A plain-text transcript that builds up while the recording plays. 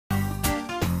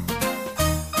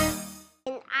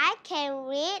Can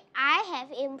Read, I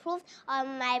have improved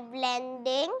on my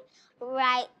blending,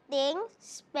 writing,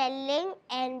 spelling,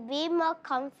 and be more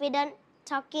confident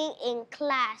talking in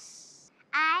class.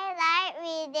 I like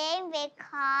reading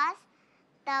because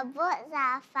the books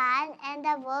are fun and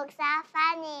the books are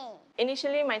funny.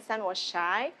 Initially, my son was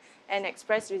shy and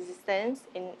expressed resistance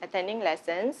in attending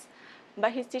lessons,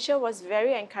 but his teacher was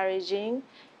very encouraging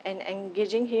and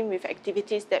engaging him with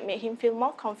activities that made him feel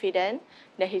more confident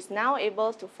that he's now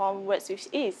able to form words with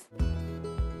ease.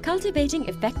 Cultivating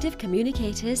effective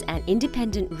communicators and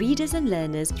independent readers and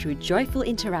learners through joyful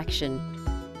interaction.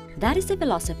 That is the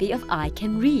philosophy of I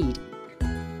Can Read.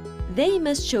 They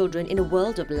immerse children in a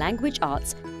world of language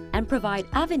arts and provide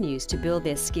avenues to build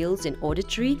their skills in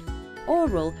auditory,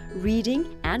 oral,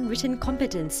 reading and written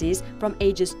competencies from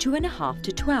ages 2.5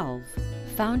 to 12.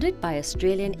 Founded by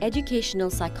Australian educational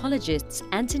psychologists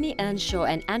Anthony Earnshaw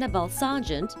and Annabelle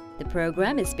Sargent, the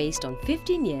program is based on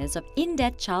 15 years of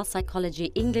in-depth child psychology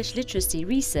English literacy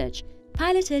research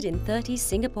piloted in 30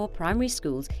 Singapore primary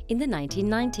schools in the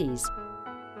 1990s.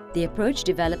 The approach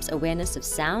develops awareness of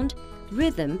sound,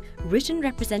 rhythm, written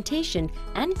representation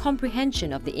and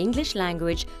comprehension of the English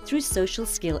language through social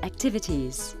skill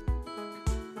activities.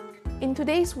 In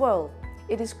today's world,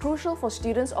 it is crucial for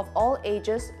students of all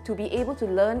ages to be able to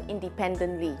learn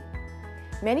independently.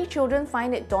 Many children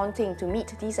find it daunting to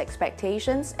meet these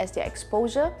expectations as their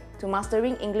exposure to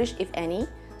mastering English, if any,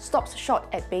 stops short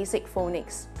at basic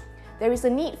phonics. There is a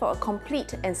need for a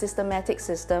complete and systematic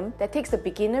system that takes the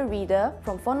beginner reader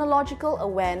from phonological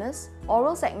awareness,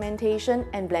 oral segmentation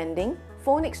and blending,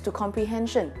 phonics to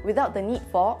comprehension without the need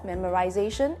for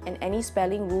memorization and any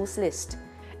spelling rules list.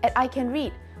 At I Can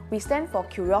Read, we stand for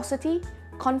curiosity,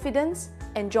 confidence,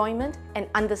 enjoyment and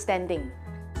understanding.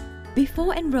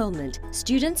 Before enrollment,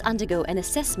 students undergo an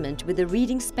assessment with a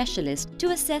reading specialist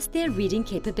to assess their reading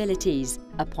capabilities.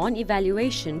 Upon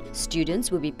evaluation,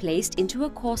 students will be placed into a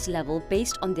course level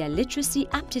based on their literacy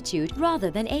aptitude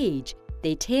rather than age.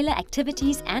 They tailor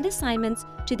activities and assignments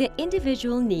to their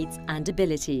individual needs and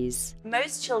abilities.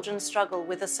 Most children struggle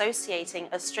with associating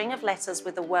a string of letters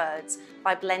with the words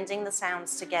by blending the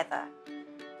sounds together.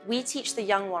 We teach the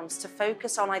young ones to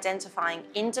focus on identifying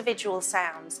individual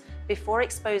sounds before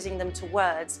exposing them to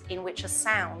words in which a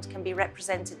sound can be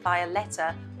represented by a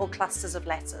letter or clusters of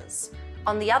letters.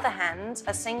 On the other hand,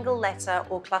 a single letter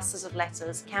or clusters of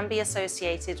letters can be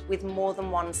associated with more than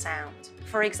one sound.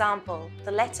 For example,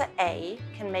 the letter A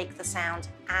can make the sound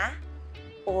A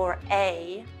or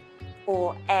A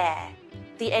or air.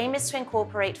 The aim is to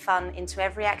incorporate fun into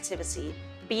every activity,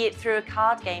 be it through a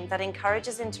card game that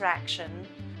encourages interaction,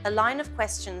 a line of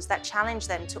questions that challenge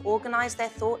them to organize their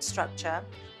thought structure,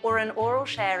 or an oral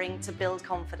sharing to build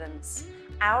confidence.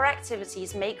 Our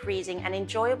activities make reading an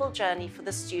enjoyable journey for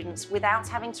the students without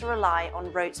having to rely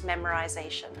on rote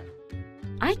memorization.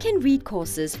 I Can Read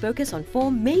courses focus on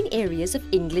 4 main areas of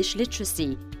English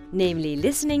literacy, namely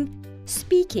listening,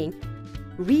 speaking,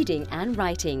 reading and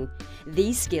writing.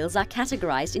 These skills are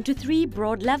categorized into 3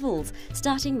 broad levels,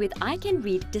 starting with I Can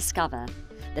Read Discover.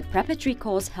 The preparatory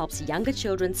course helps younger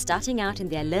children starting out in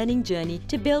their learning journey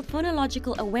to build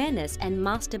phonological awareness and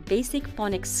master basic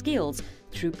phonics skills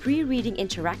through pre-reading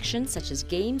interactions such as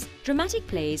games, dramatic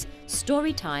plays,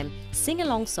 story time,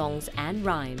 sing-along songs and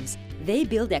rhymes. They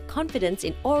build their confidence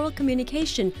in oral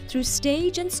communication through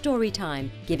stage and story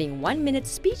time, giving 1-minute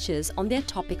speeches on their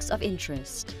topics of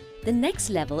interest. The next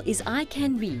level is I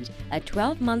Can Read, a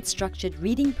 12-month structured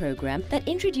reading program that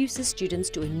introduces students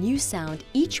to a new sound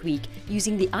each week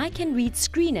using the I Can Read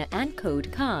screener and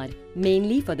code card.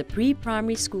 Mainly for the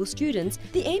pre-primary school students,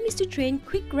 the aim is to train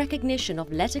quick recognition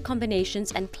of letter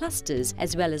combinations and clusters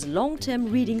as well as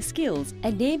long-term reading skills,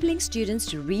 enabling students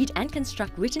to read and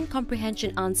construct written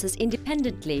comprehension answers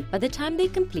independently by the time they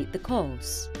complete the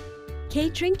course.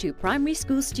 Catering to primary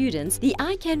school students, the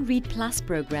I Can Read Plus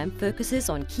program focuses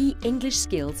on key English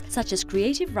skills such as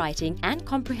creative writing and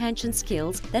comprehension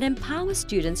skills that empower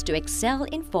students to excel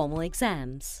in formal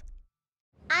exams.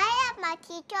 I love my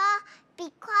teacher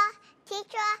because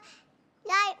teacher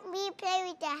let me play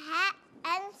with the hat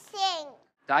and sing.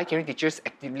 The I Can Read teachers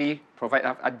actively provide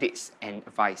us updates and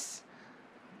advice.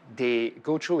 They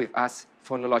go through with us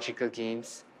phonological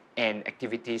games and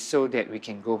activities so that we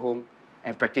can go home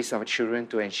and practice our children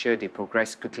to ensure they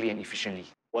progress quickly and efficiently.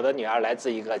 我的女儿来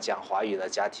自一个讲华语的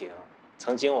家庭，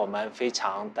曾经我们非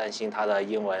常担心她的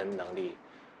英文能力，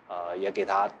也给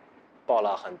她报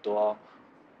了很多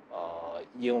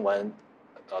英文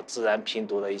自然拼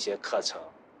读的一些课程。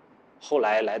后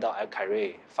来来到艾凯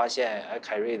瑞，发现艾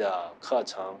凯瑞的课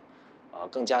程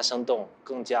更加生动，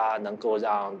更加能够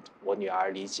让我女儿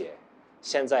理解，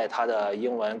现在他的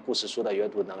英文故事书的阅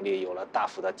读能力有了大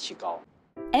幅的提高。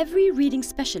 Every reading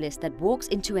specialist that walks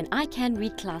into an I Can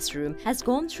Read classroom has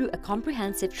gone through a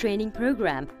comprehensive training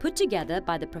program put together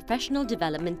by the professional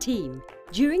development team.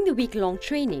 During the week-long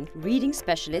training, reading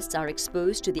specialists are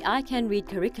exposed to the I Can Read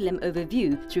curriculum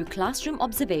overview through classroom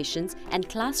observations and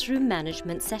classroom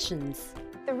management sessions.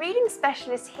 The reading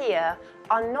specialists here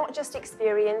are not just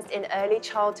experienced in early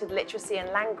childhood literacy and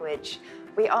language.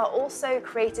 We are also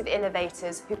creative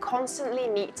innovators who constantly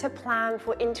need to plan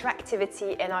for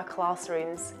interactivity in our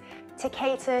classrooms to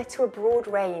cater to a broad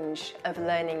range of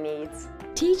learning needs.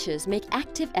 Teachers make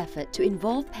active effort to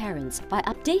involve parents by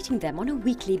updating them on a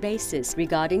weekly basis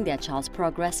regarding their child's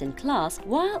progress in class,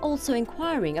 while also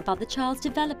inquiring about the child's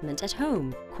development at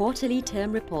home. Quarterly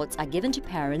term reports are given to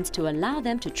parents to allow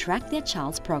them to track their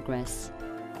child's progress.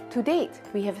 To date,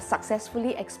 we have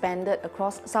successfully expanded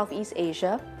across Southeast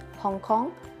Asia, Hong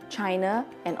Kong, China,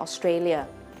 and Australia.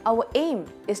 Our aim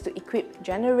is to equip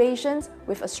generations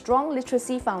with a strong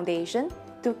literacy foundation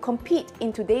to compete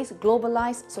in today's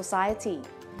globalized society.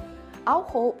 Our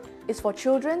hope is for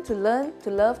children to learn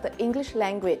to love the English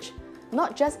language,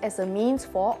 not just as a means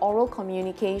for oral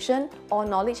communication or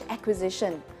knowledge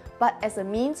acquisition, but as a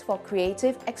means for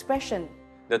creative expression.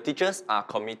 The teachers are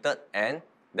committed and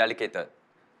dedicated.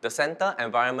 The center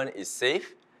environment is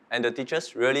safe, and the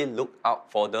teachers really look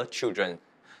out for the children.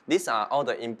 These are all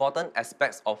the important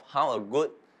aspects of how a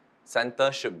good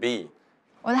center should be.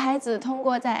 我的孩子通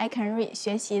过在 I Can Read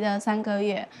学习的3个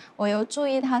月，我有注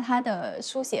意到他的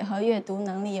书写和阅读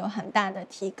能力有很大的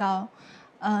提高。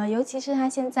尤其是他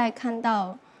现在看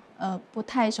到不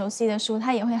太熟悉的书，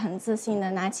他也会很自信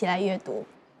的拿起来阅读。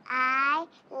I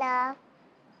love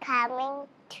coming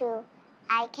to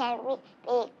I Can Read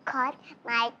because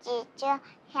my teacher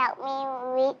helped me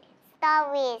read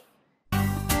stories.